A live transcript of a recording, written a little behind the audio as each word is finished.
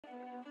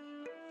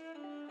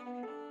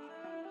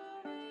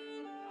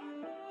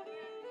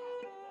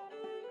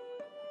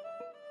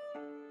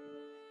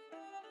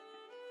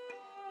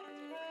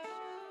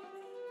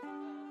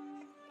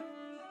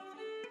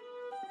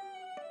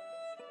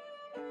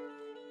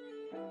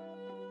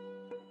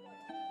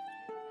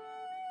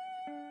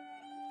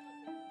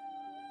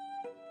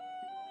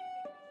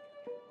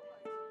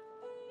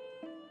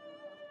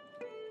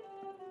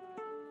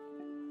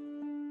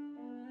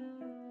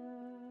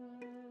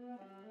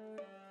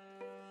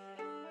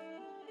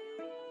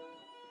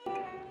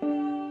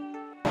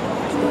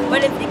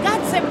But if you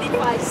got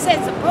 75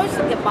 cents, a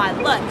person can buy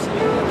lunch,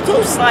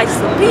 2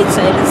 slices of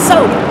pizza, and a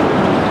soda.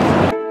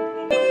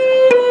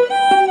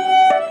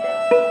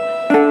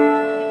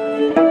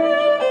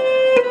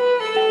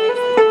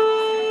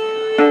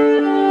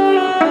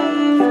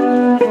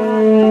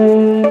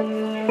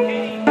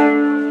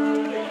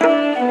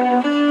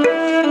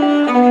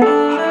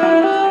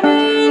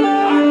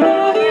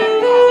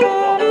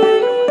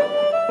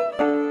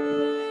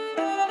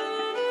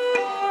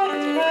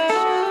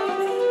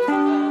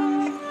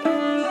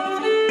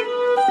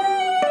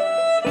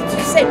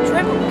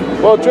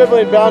 Well,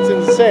 dribbling and bouncing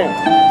is the same.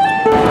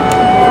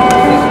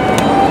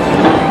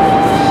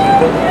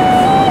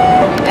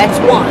 That's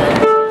one.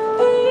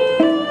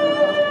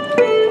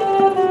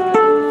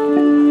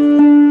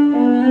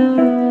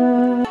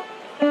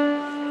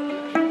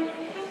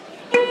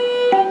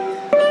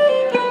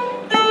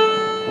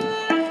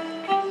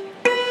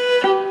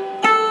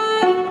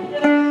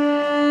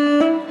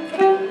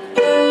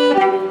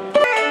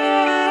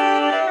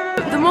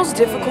 The most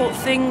difficult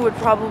thing would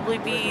probably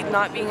be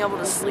not being able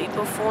to sleep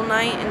a full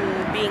night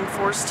and being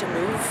forced to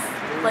move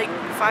like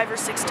 5 or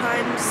 6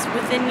 times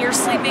within your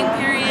sleeping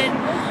period.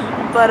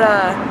 But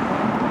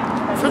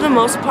for the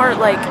most part,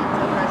 like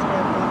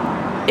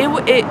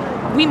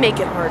we make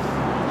it hard.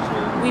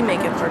 We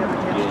make it hard.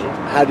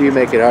 How do you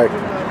make it hard?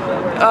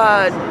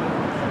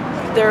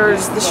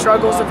 There's the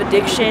struggles of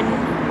addiction.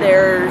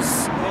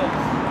 There's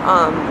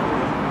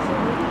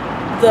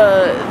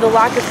the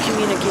lack of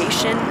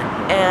communication,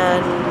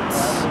 and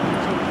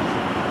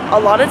a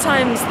lot of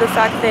times the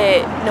fact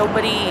that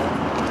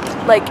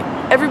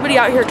everybody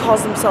out here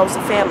calls themselves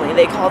a family.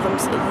 They call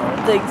themselves,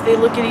 they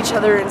look at each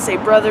other and say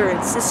brother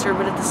and sister,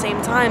 but at the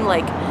same time,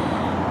 like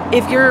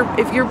if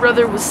your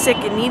brother was sick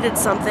and needed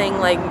something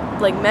like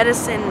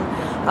medicine,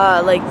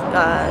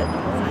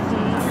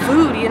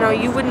 food, you know,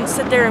 you wouldn't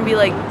sit there and be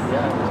like,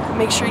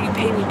 make sure you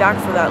pay me back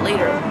for that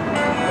later.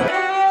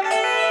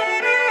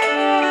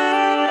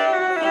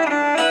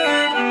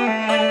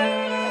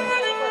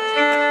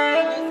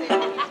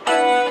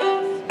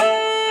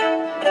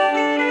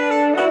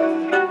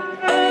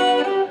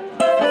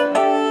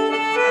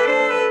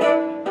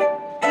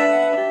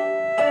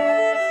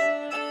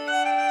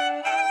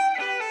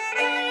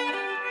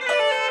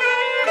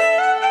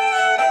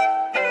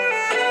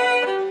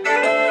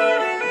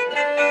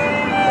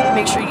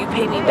 Make sure you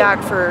pay me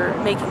back for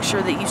making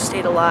sure that you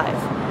stayed alive.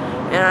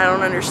 And I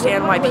don't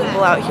understand why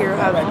people out here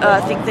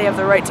think they have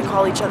the right to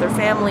call each other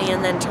family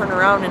and then turn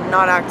around and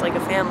not act like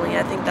a family.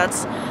 I think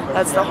that's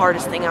the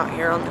hardest thing out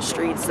here on the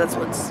streets. That's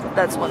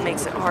what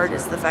makes it hard,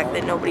 is the fact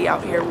that nobody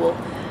out here will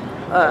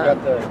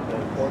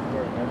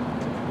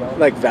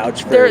like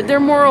vouch for their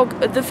moral.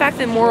 The fact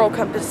that moral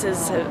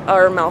compasses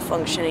are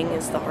malfunctioning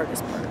is the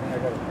hardest part.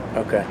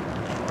 Okay.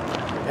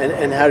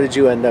 And how did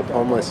you end up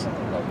homeless?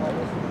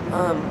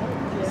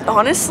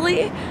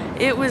 Honestly,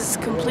 it was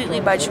completely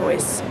by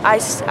choice. I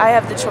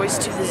have the choice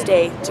to this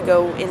day to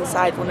go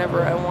inside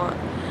whenever I want,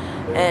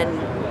 and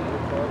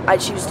I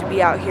choose to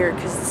be out here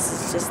because this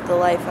is just the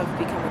life I've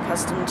become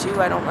accustomed to.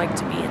 I don't like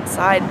to be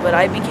inside, but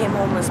I became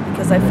homeless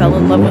because I fell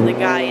in love with a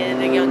guy at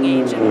a young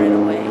age and ran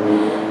away.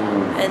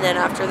 And then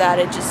after that,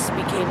 it just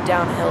became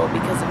downhill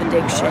because of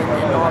addiction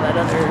and all that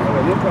other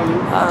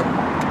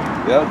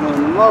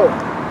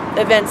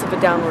events of a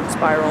downward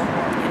spiral,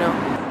 you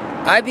know.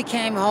 I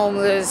became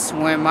homeless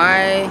when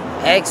my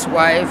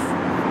ex-wife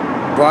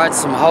brought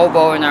some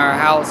hobo in our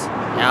house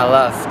and I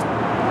left.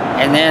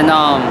 And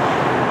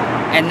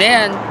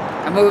then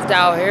I moved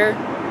out here,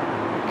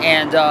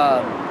 and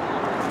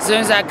as soon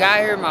as I got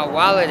here, my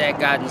wallet had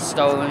gotten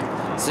stolen,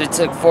 so it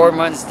took 4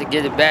 months to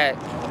get it back.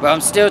 But I'm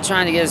still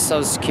trying to get a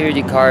Social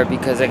Security card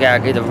because I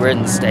gotta get a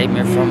written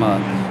statement from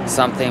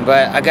something.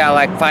 But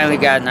I finally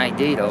got an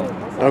ID though.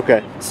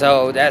 Okay.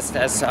 So that's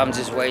I'm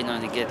just waiting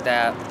on to get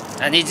that.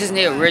 And they just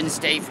need a written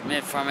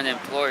statement from an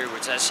employer,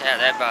 which I should have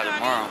that by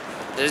tomorrow.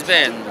 It's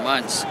been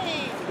months.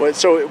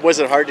 So was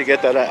it hard to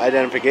get that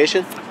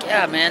identification?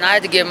 Yeah, man, I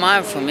had to get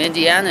mine from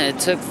Indiana. It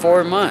took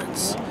 4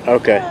 months.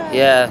 Okay.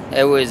 Yeah,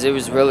 it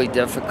was really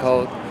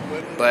difficult,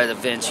 but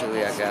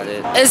eventually I got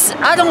it.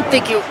 I don't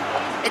think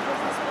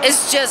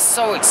it's just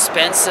so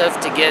expensive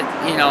to get,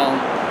 you know,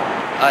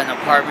 an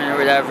apartment or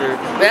whatever.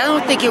 But I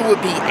don't think it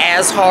would be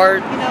as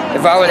hard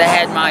if I would have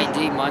had my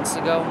ID months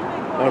ago.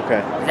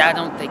 Okay. I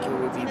don't think it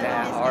would be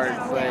that hard,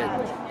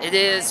 but it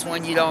is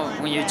when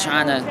you're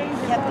trying to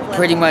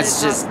pretty much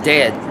just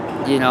dead.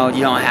 You know,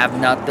 you don't have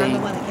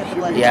nothing.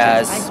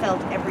 Yeah,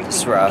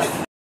 it's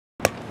rough.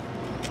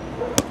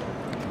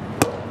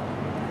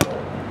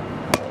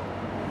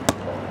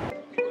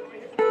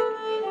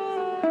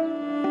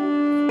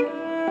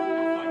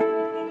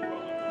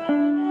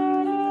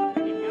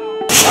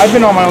 I've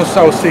been on my own since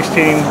I was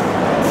 16.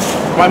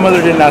 My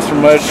mother didn't ask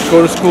for much. Go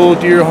to school,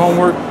 do your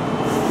homework,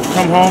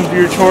 come home, do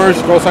your chores,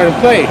 go outside and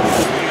play. You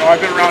know, I've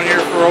been around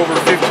here for over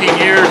 15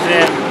 years,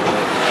 and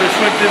just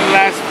within the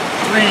last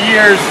 3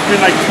 years, it's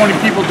been like 20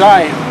 people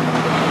died.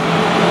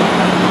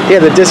 Yeah,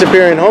 the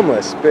disappearing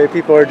homeless.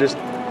 People are just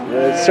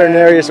certain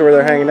areas where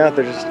they're hanging out.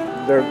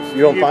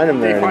 You don't find them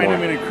there anymore. They find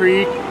them in a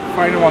creek,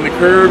 find them on the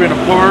curb, in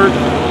a park.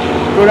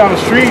 Go down the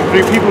street.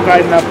 3 people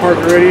died in that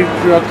park already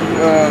throughout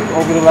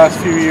over the last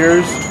few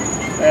years,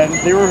 and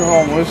they were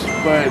homeless.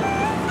 But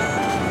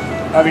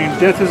I mean,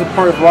 death is a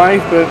part of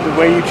life. But the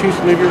way you choose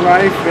to live your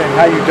life and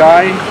how you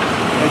die,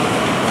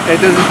 it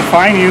doesn't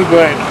define you.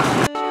 But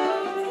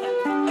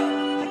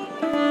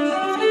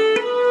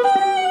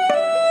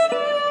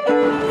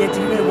Yeah,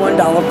 do you need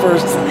 $1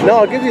 first?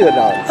 No, I'll give you the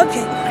dollar. Okay.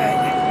 All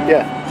right.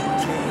 Yeah.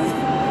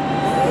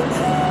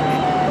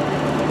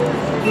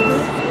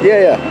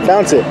 Yeah.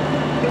 Bounce it.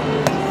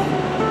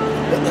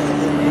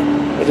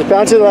 Just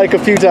bounce it like a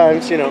few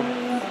times, you know.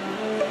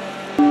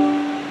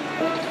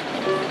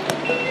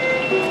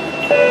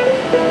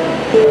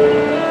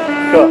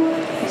 Cool.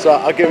 So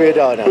I'll give you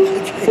 $1 now.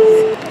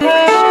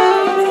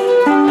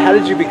 How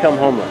did you become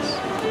homeless?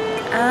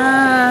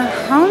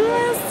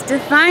 Homeless?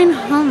 Define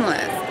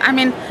homeless. I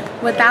mean,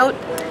 without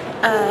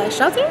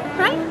shelter,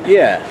 right?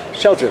 Yeah,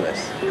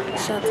 shelterless.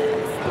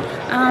 Shelterless.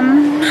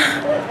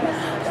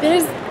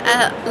 There's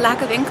a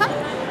lack of income.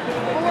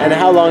 And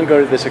how long ago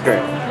did this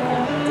occur?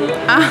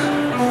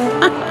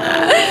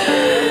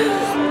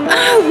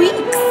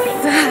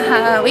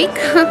 Weeks.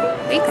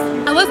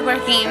 I was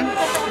working,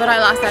 but I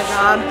lost that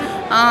job.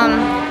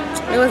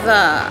 It was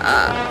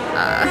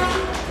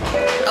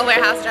a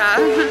warehouse job,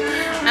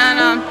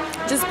 and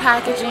just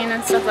packaging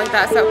and stuff like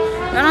that. So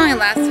that only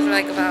lasted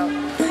like about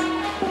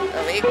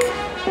a week.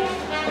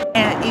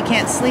 And you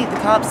can't sleep. The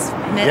cops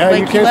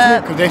wake you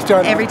up because they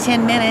start every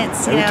 10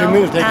 minutes. Every 10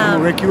 minutes they come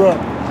and wake you up.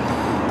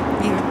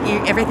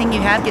 Everything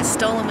you have gets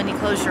stolen when you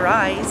close your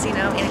eyes, you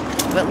know, and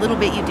what little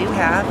bit you do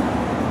have.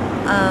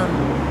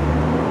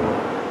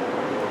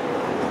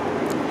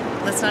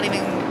 Let's not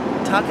even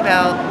talk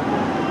about,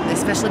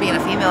 especially being a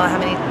female, how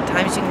many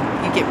times you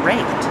get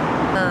raped.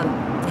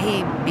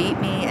 He beat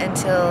me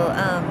until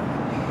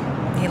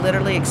he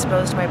literally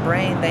exposed my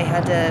brain. They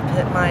had to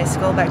put my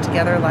skull back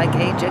together like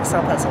a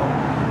jigsaw puzzle.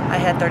 I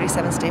had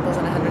 37 staples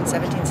and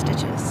 117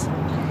 stitches.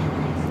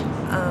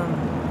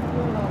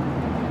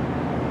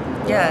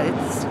 Yeah,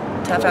 it's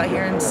tough out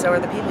here, and so are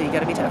the people. You got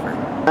to be tougher.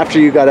 After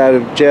you got out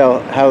of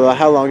jail,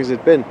 how long has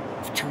it been?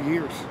 It's 2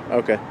 years.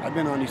 Okay. I've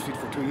been on these streets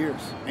for 2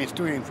 years. And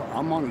still ain't.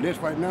 I'm on the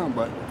list right now,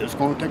 but it's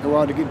going to take a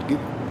while to get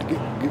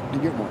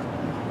one.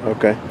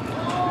 Okay.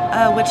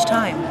 Which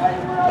time?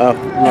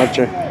 I'm not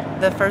sure.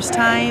 The first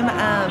time,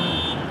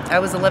 I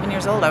was 11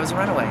 years old. I was a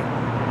runaway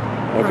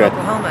from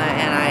Oklahoma,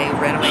 and I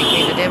ran away,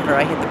 came to Denver.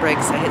 I hit the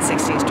bricks. I hit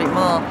 16th Street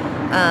Mall.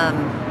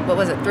 What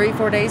was it,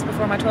 3-4 days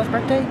before my 12th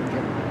birthday?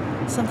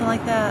 Something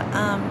like that.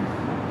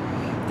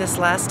 This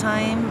last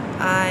time,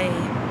 I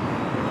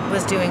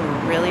was doing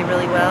really,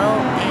 really well,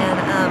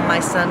 and my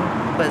son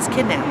was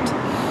kidnapped,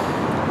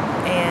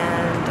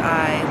 and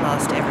I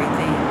lost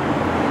everything,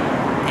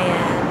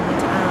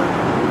 and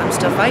I'm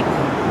still fighting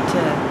to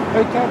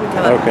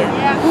come up again.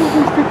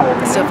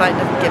 Still fighting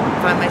to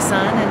find my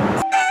son. And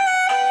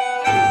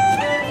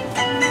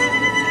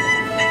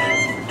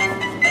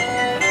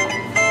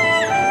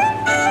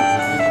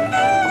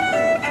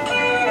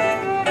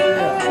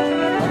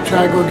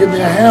try to go get me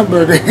a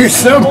hamburger or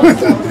something.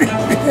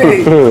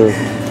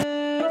 Hey.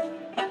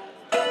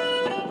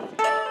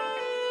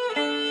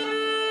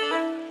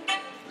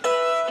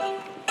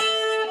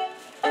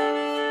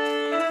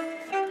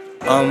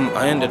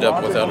 I ended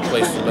up without a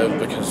place to live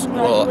because,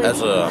 well,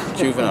 as a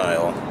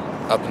juvenile,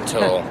 up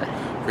until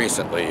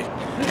recently,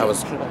 I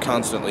was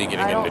constantly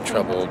getting into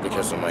trouble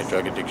because of my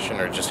drug addiction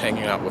or just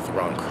hanging out with the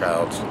wrong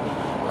crowds.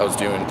 I was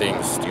doing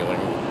things, stealing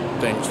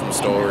things from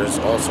stores,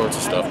 all sorts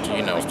of stuff to,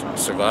 you know,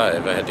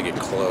 survive. I had to get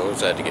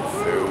clothes, I had to get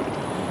food,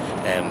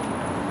 and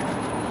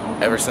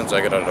ever since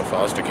I got out of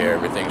foster care,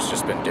 everything's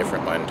just been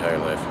different my entire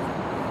life.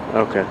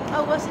 Okay.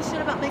 Oh, what's this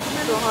shit about making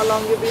money? So how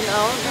long you been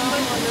out?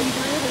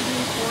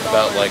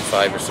 About like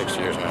 5 or 6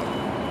 years now.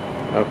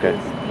 Okay.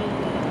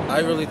 I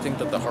really think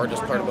that the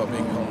hardest part about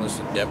being homeless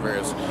in Denver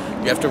is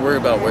you have to worry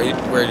about where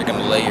you're going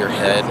to lay your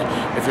head,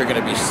 if you're going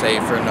to be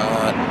safe or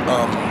not,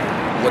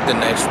 what the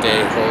next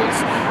day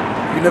holds.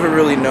 You never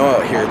really know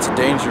out here. It's a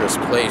dangerous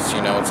place,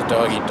 you know. It's a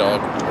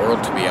dog-eat-dog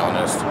world, to be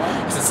honest.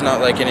 'Cause it's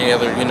not like any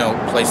other, you know,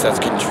 place that's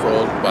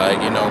controlled by,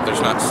 you know,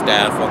 there's not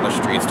staff on the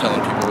streets telling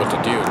people what to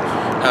do.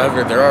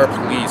 However, there are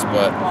police,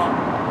 but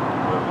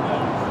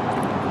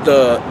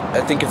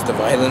I think it's the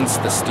violence,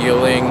 the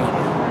stealing.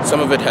 Some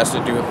of it has to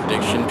do with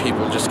addiction.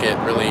 People just get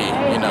really,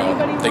 you know,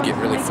 they get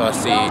really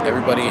fussy.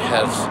 Everybody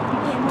has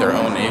their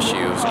own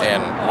issues,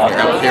 and when you're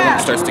out here, when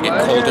it starts to get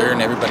colder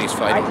and everybody's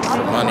fighting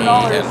for money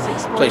and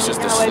places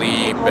to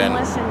sleep and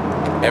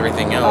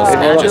everything else,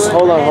 it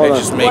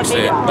just makes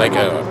it like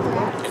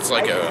it's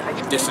like a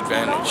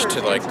disadvantage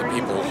to like the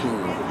people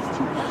who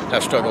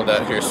have struggled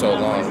out here so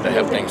long to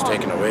have things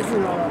taken away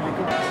from them.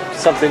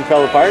 Something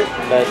fell apart?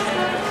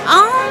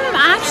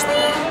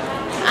 Actually,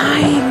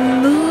 I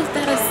moved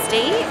out of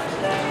state,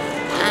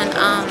 and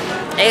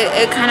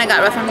it kind of got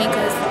rough on me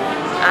because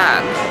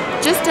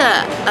just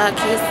a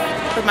case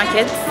with my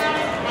kids.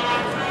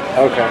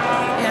 Okay.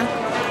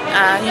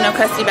 Yeah. You know,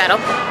 custody battle.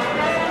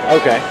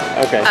 Okay.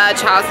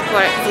 Child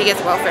support, because he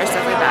gets welfare,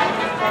 stuff like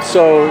that.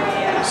 So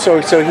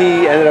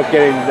he ended up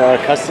getting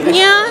custody?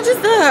 Yeah,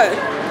 just a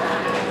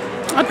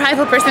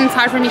prideful person. It's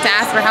hard for me to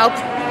ask for help.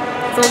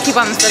 So we'll keep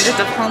on the subject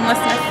of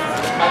homelessness.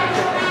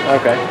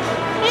 Okay.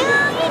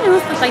 Yeah, you know,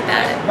 stuff like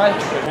that.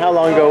 How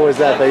long ago was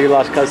that you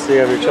lost custody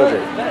of your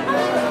children?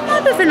 I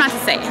prefer not to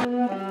say.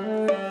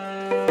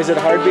 Is it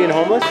hard being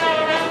homeless?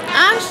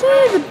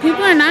 Actually, the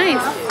people are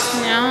nice.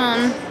 You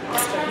know,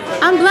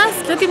 I'm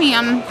blessed. Look at me.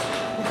 I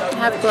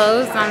have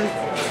clothes. I'm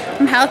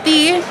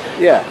healthy.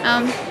 Yeah.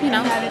 You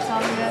know,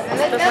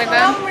 stuff like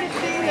that.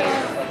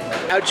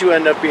 How'd you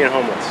end up being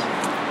homeless?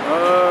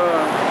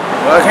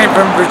 Well, I came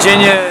from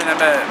Virginia, and I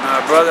met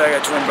my brother. I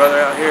got a twin brother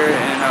out here,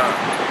 and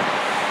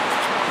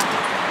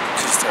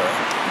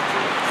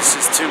it's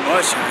just too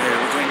much out here.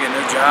 We couldn't get no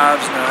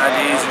jobs, no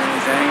IDs or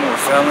anything. We're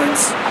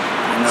felons.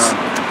 And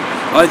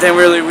the only thing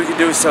really we could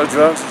do is sell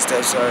drugs and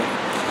stuff. So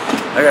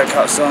I got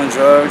caught selling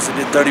drugs. I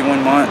did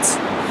 31 months.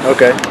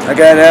 Okay. I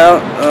got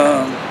out,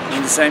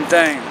 did the same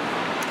thing.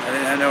 I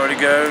didn't have nowhere to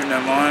go, no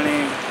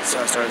money, so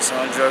I started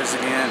selling drugs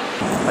again.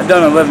 I've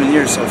done 11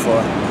 years so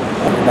far.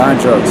 Buying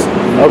drugs.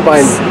 Oh,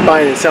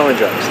 buying and selling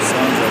drugs.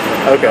 Selling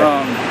drugs. Okay.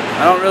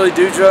 I don't really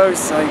do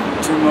drugs like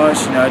too much.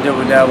 You know, I deal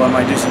with that. I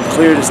might do some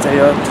clear to stay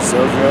up to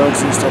sell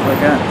drugs and stuff like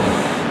that.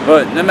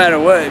 But no matter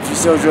what, if you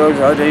sell drugs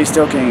all day, you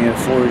still can't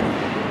afford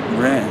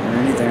rent or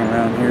anything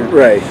around here.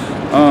 Right.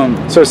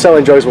 So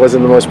selling drugs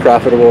wasn't the most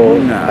profitable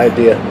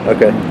idea.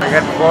 Okay. I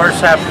got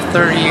divorced after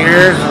 30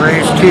 years,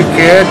 raised 2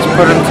 kids,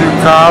 put them through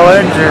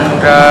college, and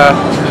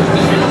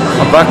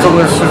my bucket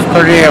list is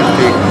pretty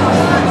empty.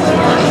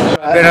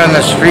 I've been on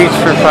the streets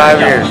for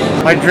 5 years.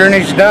 My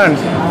journey's done.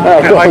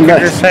 Oh, cool. I can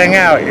Nice. just hang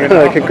out, you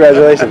know.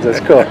 Congratulations, that's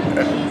cool.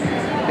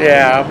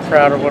 Yeah, I'm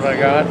proud of what I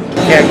got.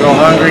 Can't go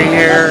hungry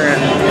here,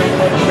 and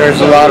there's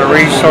a lot of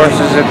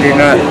resources if you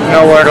know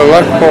where to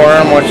look for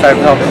them, which I've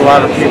helped a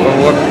lot of people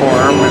look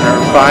for them or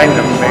find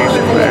them,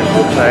 basically, I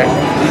should say.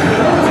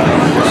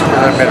 Just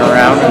because I've been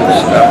around and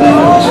stuff.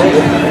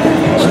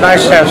 It's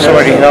nice to have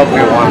somebody help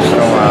you once in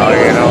a while,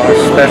 you know,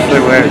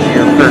 especially when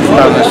you're first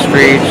on the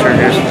streets or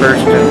just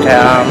first in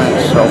town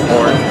and so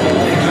forth.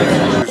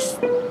 Just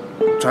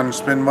trying to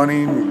spend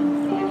money,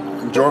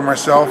 enjoy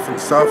myself and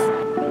stuff.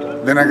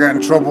 Then I got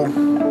in trouble,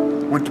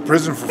 went to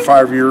prison for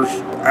 5 years.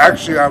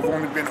 Actually, I've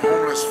only been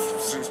homeless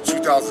since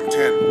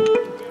 2010.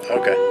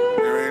 Okay.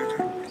 You know what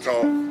I mean?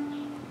 So,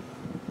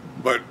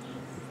 but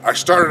I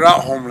started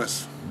out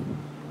homeless.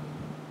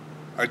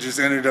 I just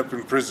ended up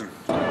in prison.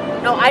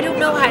 No, I don't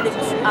know how to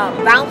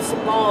bounce a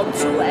ball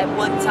too at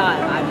one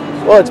time.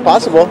 Well, it's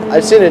possible.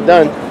 I've seen it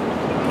done.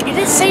 You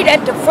didn't say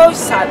that the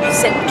first time. You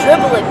said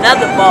dribble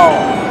another ball.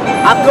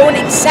 I'm going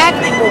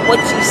exactly with what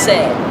you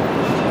said.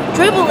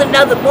 Dribble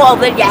another ball,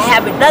 then you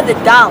have another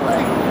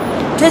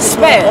 $1 to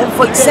spare.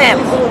 For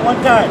example,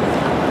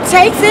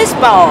 take this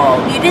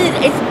ball. You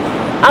didn't.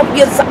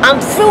 I'm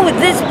through with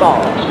this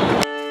ball.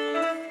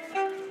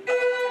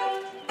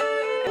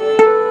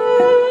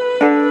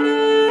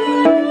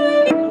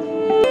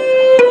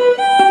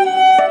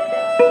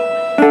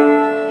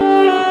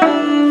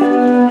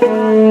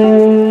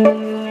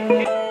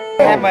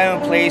 I had my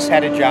own place,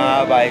 had a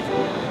job. I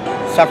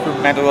suffered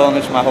mental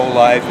illness my whole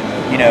life,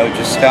 and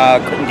just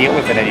couldn't deal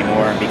with it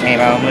anymore, and became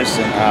homeless,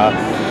 and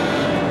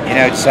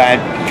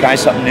decided to try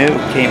something new.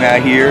 Came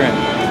out here and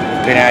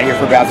been out here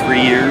for about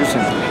 3 years,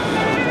 and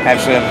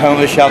have some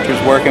homeless shelters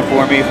working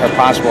for me for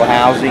possible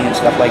housing and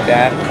stuff like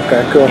that.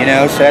 Okay, cool.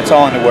 So that's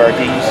all in the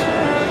workings,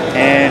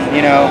 and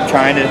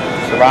trying to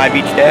survive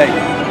each day.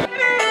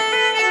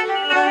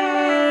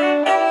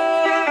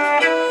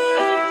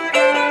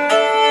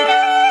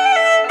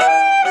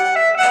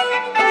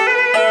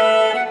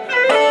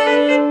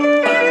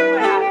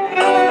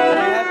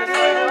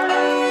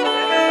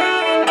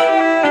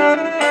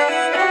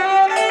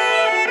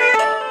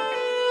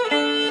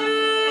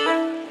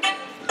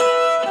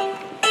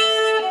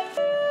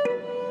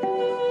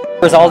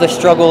 It was all the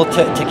struggle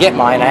to get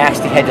mine. I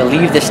actually had to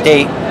leave the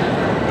state.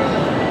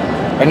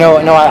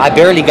 I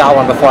barely got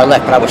one before I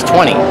left, but I was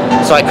 20.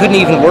 So I couldn't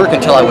even work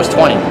until I was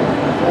 20.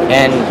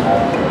 And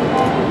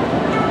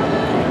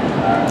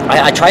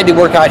I tried to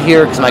work out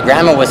here because my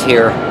grandma was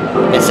here,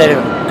 because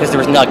there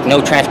was no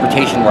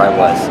transportation where I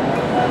was.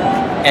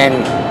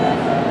 And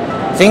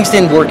things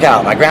didn't work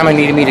out. My grandma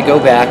needed me to go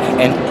back,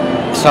 and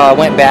so I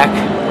went back.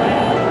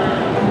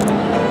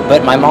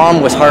 But my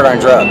mom was hard on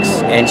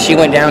drugs, and she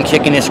went down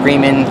kicking and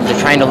screaming,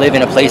 trying to live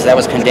in a place that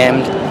was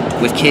condemned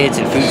with kids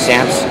and food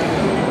stamps.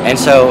 And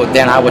so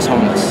then I was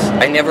homeless.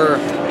 I never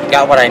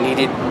got what I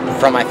needed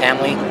from my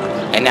family,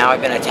 and now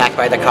I've been attacked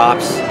by the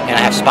cops, and I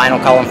have spinal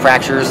column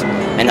fractures,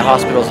 and the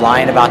hospital's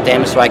lying about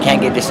them, so I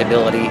can't get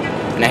disability.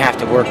 and I have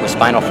to work with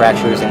spinal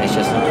fractures, and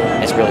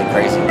it's really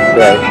crazy.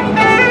 Right.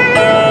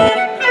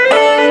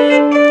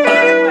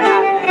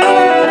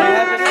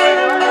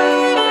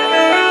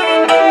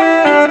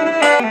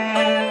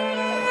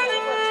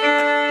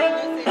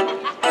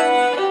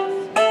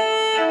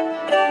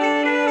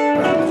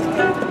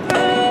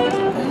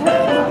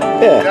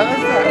 Yeah.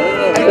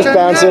 Just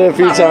bouncing a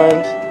few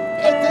times.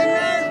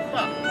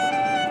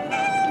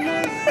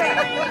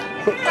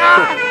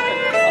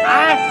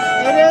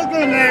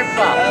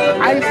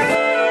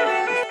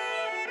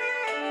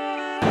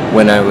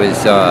 When I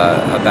was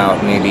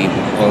about maybe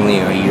only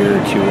a year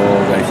or two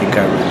old, I think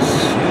I was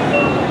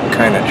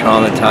kind of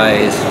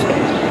traumatized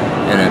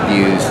and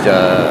abused.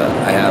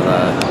 I have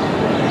a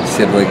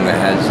sibling that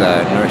has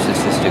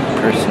narcissistic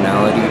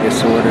personality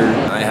disorder.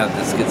 I have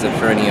the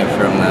schizophrenia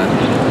from the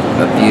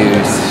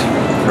abuse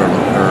from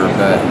her,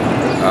 but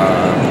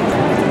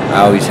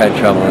I always had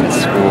trouble in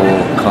school,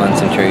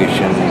 concentrating.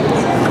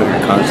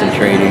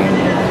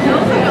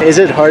 Is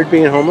it hard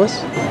being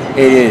homeless?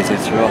 It is.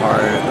 It's real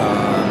hard.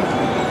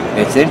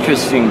 It's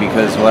interesting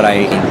because what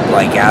I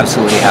like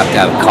absolutely have to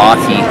have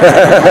coffee.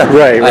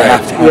 Right.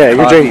 Yeah,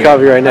 you're drinking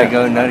coffee right now. I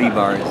go nutty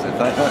bars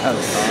if I don't have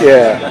coffee.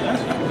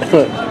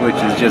 Yeah. Which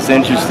is just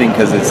interesting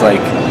because it's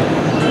like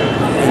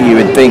you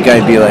would think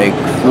I'd be like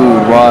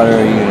food,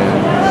 water, you know.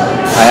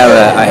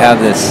 I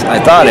have this. I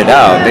thought it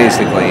out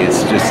basically.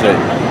 It's just that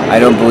I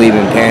don't believe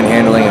in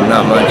panhandling. I'm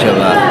not much of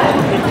a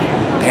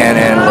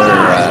panhandler.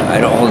 I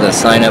don't hold a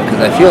sign up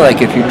because I feel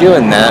like if you're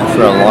doing that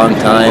for a long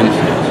time,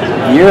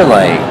 you're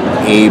like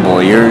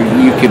able.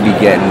 You could be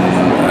getting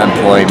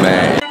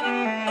employment.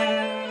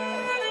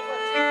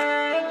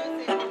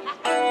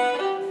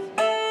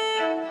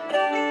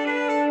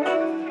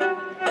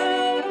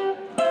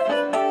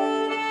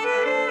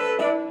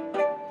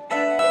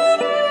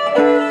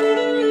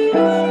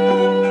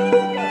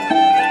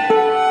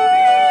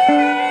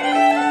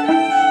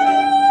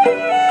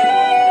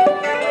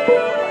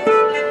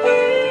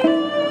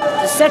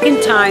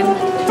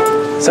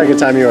 Second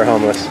time you were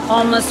homeless.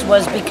 Homeless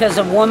was because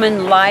a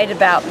woman lied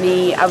about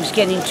me. I was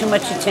getting too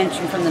much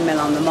attention from the men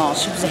on the mall.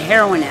 She was a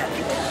heroin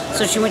addict.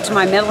 So she went to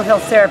my mental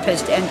health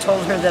therapist and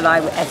told her that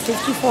I, at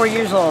 54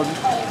 years old,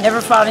 never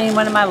fought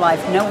anyone in my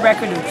life, no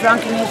record of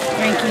drunkenness,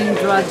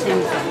 drinking, drugs,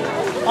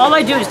 anything. All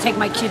I do is take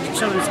my kid to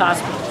Children's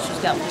Hospital.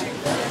 She's got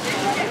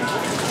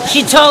one.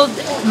 She told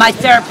my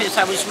therapist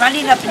I was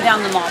running up and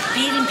down the mall,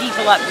 beating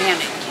people up,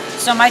 manic.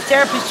 So my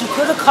therapist, who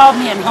could have called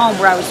me at home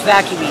where I was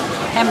vacuuming,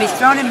 had me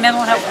thrown in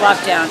mental health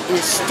lockdown in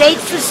a state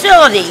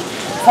facility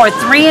for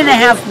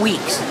 3.5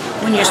 weeks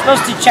when you're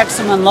supposed to check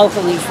someone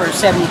locally for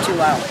 72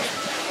 hours.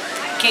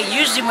 Okay,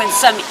 usually when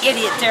some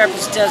idiot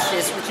therapist does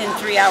this, within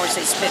 3 hours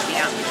they spit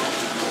me out.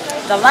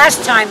 The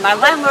last time, my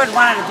landlord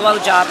wanted a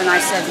blowjob and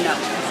I said no.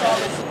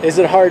 Is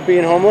it hard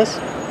being homeless?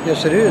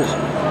 Yes, it is.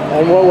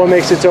 And what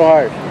makes it so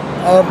hard?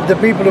 The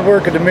people that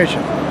work at the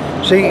mission.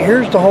 See,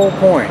 here's the whole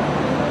point.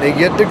 They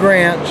get the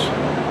grants,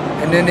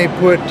 and then they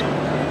put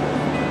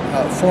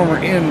former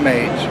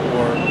inmates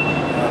or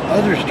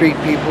other street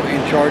people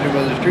in charge of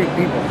other street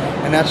people,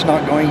 and that's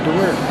not going to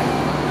work.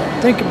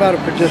 Think about it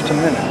for just a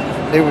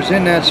minute. They was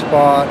in that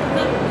spot,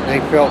 they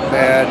felt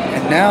bad,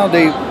 and now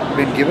they've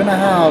been given a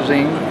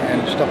housing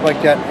and stuff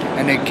like that,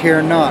 and they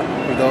care not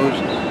for those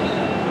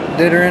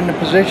that are in the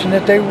position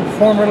that they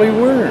formerly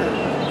were.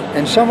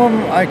 And some of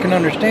them I can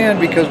understand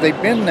because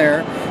they've been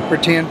there for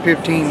 10,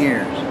 15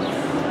 years.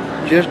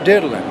 Just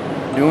diddling,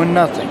 doing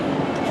nothing.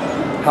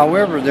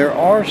 However, there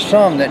are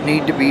some that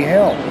need to be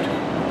helped,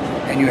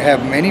 and you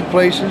have many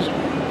places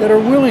that are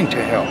willing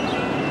to help.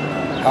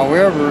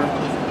 However,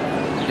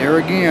 there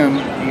again,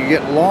 you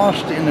get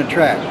lost in the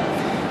trap.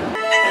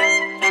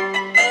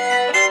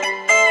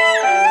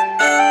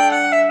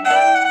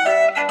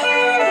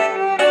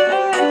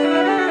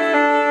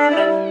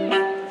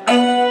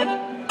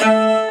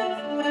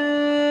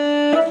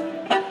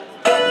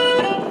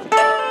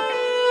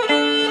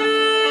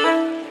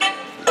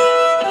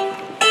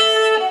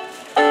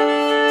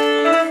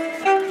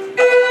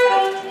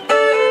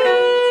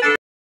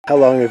 How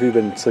long have you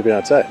been sleeping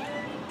outside?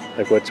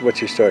 Like, what's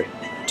your story?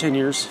 10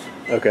 years.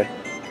 Okay.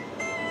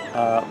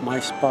 My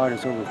spot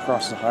is over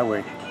across the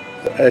highway.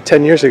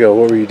 10 years ago,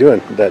 what were you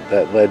doing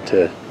that led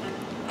to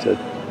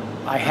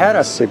I had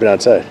sleeping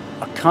outside?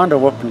 A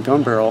condo up in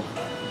Gun Barrel,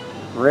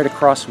 right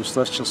across from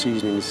Celestial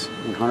Seasonings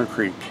in Hunter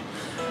Creek.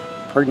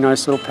 Pretty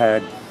nice little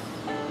pad,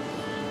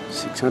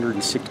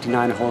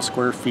 669 whole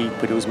square feet,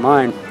 but it was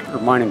mine, or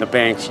mine in the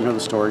banks, you know the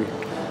story.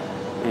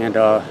 And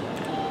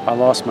I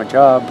lost my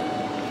job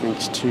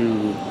thanks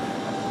to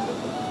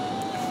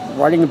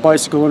riding a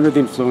bicycle under the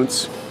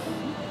influence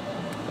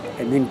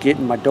and then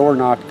getting my door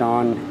knocked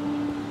on.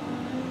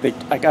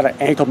 I got an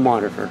ankle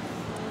monitor.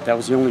 That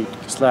was the only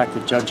slack the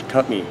judge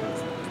cut me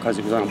because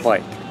it was on a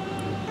bike.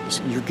 He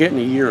said, you're getting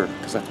a year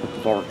because that's what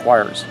the law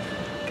requires.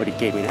 But he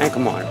gave me an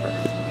ankle monitor.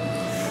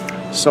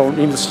 So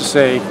needless to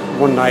say,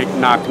 one night,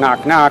 knock,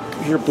 knock, knock,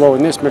 you're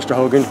blowing this, Mr.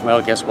 Hogan. Well,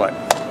 guess what?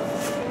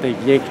 They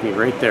yanked me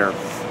right there.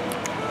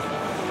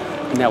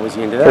 and that was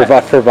the end of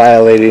that. For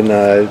violating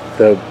the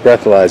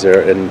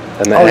breathalyzer and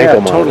the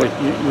ankle monitor.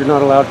 Totally. You're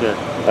not allowed to.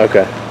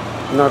 Okay.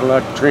 You're not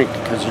allowed to drink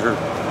because you're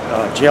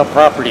jail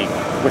property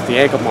with the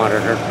ankle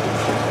monitor.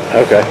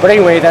 Okay. But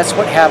anyway, that's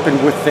what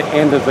happened with the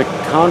end of the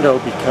condo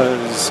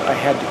because I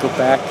had to go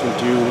back and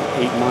do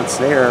 8 months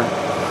there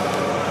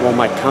while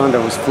my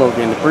condo was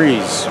floating in the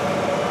breeze.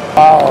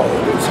 Oh,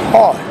 it was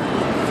hard.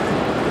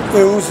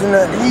 It wasn't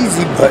that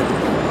easy, but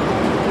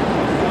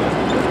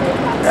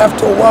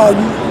after a while,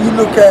 you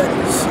look at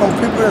some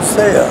people that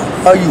say,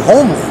 are you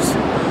homeless?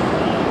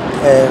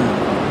 And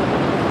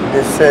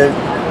they said,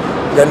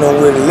 they got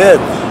nowhere to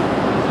live.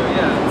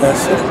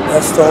 That's it.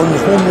 That's the only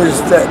homeless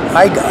that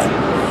I got.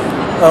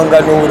 I don't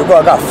got nowhere to go.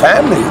 I got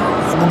family.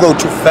 I can go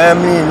to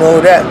family and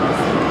all that.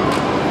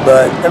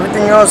 But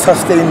everything else, I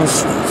stay in the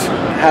streets.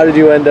 How did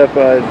you end up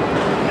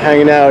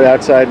hanging out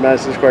outside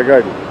Madison Square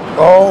Garden?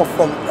 Oh,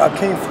 I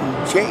came from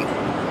jail,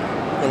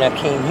 and I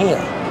came here.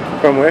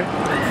 From where?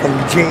 From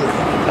jail.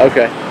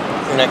 Okay.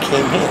 And I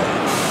came here.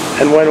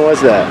 And when was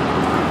that?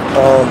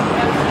 I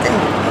think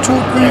 2,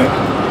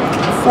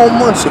 3, 4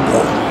 months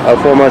ago. Oh,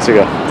 4 months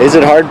ago. Is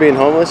it hard being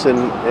homeless in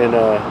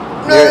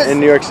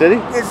New York City?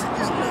 It's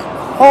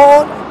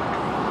hard,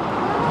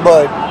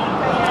 but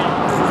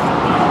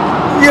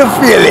you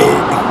feel it.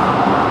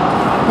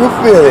 You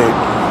feel it.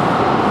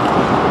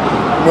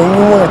 Then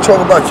you want to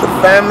talk about your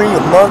family,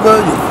 your mother,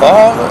 your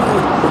father,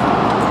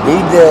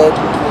 they dead,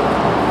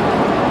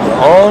 your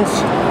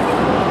aunts.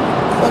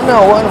 But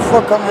no, why the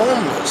fuck I'm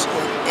homeless?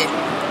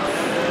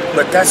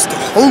 But that's the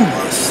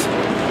homeless.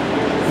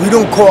 We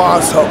don't call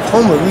ourselves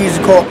homeless, we used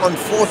to call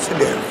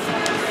unfortunate.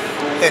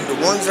 And the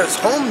ones that's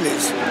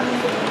homeless,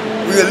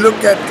 we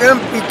look at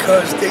them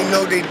because they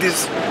know they did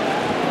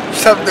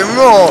something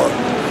wrong.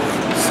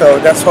 So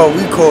that's why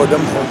we call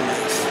them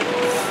homeless.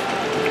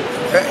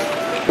 Okay?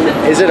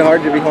 Is it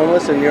hard to be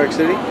homeless in New York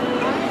City?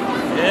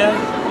 Yeah.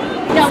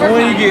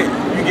 When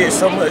you get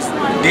so much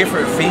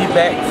different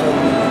feedback from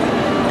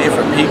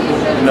different people,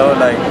 you know,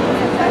 like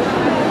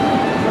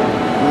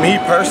me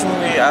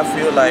personally, I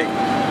feel like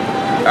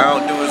I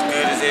don't do as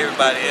good as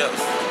everybody else.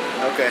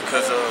 Okay.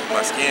 Because of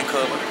my skin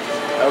color.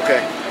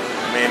 Okay.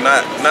 I mean,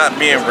 not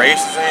being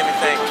racist or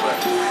anything, but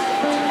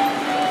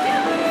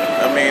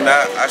I mean,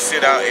 I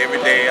sit out every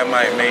day. I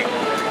might make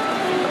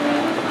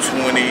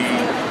 $20,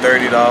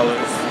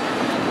 $30.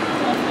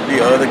 The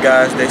other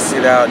guys, they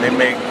sit out and they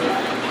make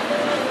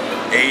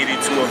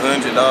 $80 to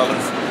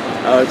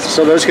 $100.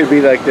 So those could be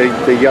like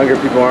the younger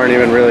people aren't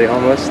even really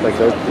homeless. Like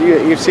those,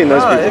 you've seen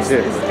those people too.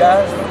 It's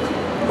guys,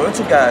 a bunch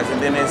of guys, and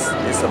then it's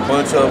a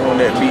bunch of them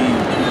that be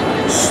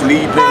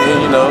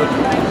sleeping. You know,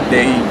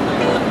 they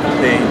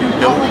do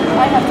dope,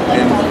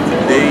 and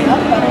they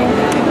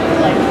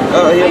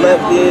your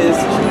left is,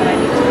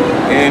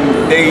 and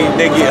they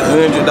get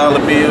 $100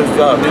 bills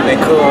dropped in their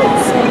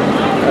cups.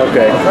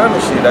 Okay. Kind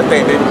of shit. I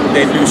think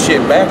they do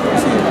shit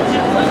backwards here.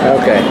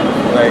 Okay.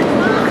 Like,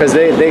 cause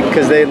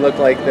they look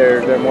like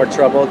they're more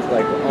troubled,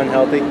 like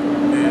unhealthy.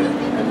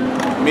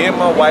 Yeah. Me and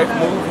my wife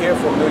moved here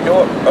from New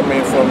York. I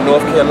mean, from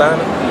North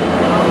Carolina.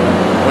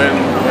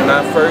 When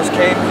I first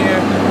came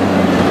here,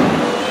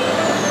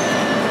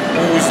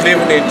 we was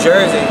living in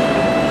Jersey,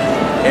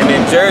 and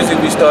in Jersey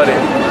we started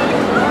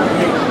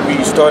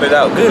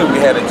out good. We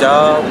had a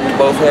job. We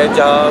both had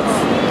jobs,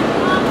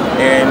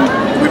 and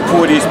we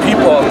pulled these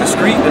people off the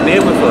street to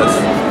live with us.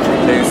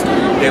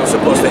 They were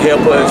supposed to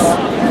help us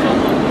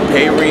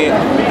pay rent.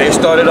 They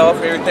started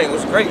off, everything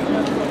was great.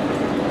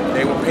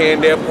 They were paying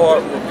their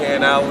part, we were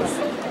paying ours.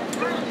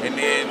 And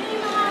then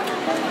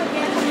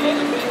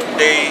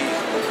they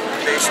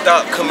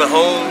stopped coming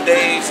home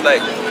days,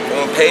 like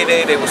on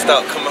payday they would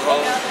stop coming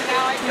home.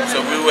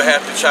 So we would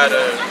have to try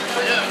to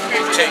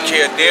take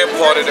care of their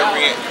part of the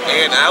rent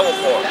and our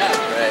part.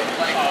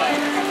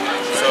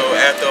 So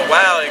after a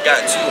while, it got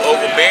too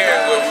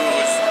overbearing where we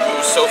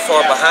was so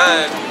far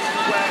behind,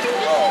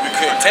 we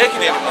couldn't take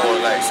it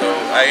anymore. Like, so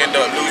I ended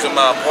up losing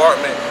my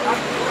apartment.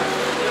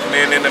 And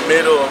then in the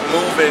middle of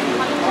moving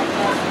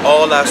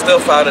all our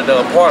stuff out of the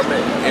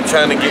apartment and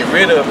trying to get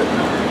rid of it,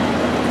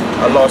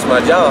 I lost my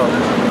job.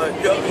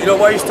 You know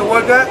where I used to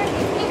work at?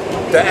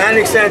 The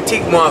Annex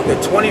Antique Market,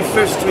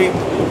 25th Street,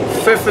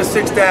 5th and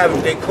 6th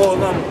Avenue. They call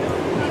them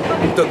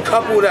the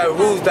couple that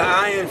rules the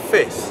Iron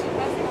Fist.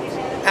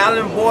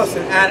 Alan Boss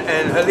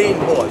and Helene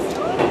Boss.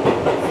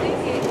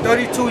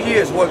 32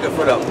 years working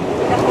for them.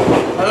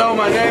 Hello,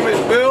 my name is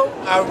Bill.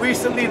 I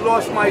recently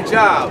lost my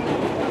job.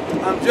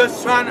 I'm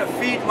just trying to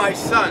feed my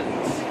sons.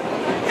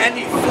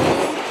 Any food,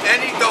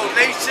 any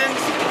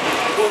donations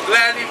will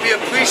gladly be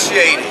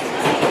appreciated.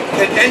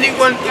 Can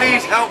anyone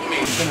please help me?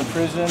 I've been in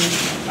prison.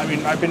 I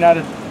mean, I've been out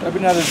of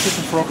the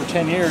system for over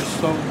 10 years,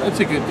 so that's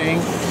a good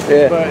thing.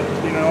 Yeah. But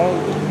you know,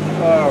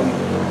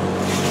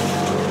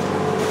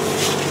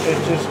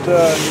 it's just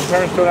your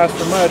parents don't ask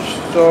for much.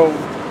 So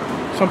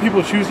some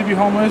people choose to be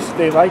homeless.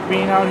 They like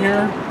being out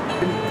here.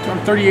 I'm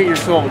 38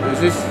 years old. Is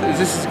this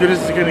as good as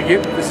it's gonna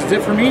get? This is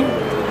it for me.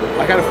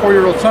 I got a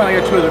 4-year-old son. I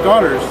got 2 other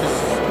daughters.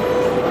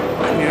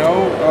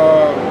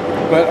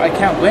 But I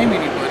can't blame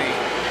anybody.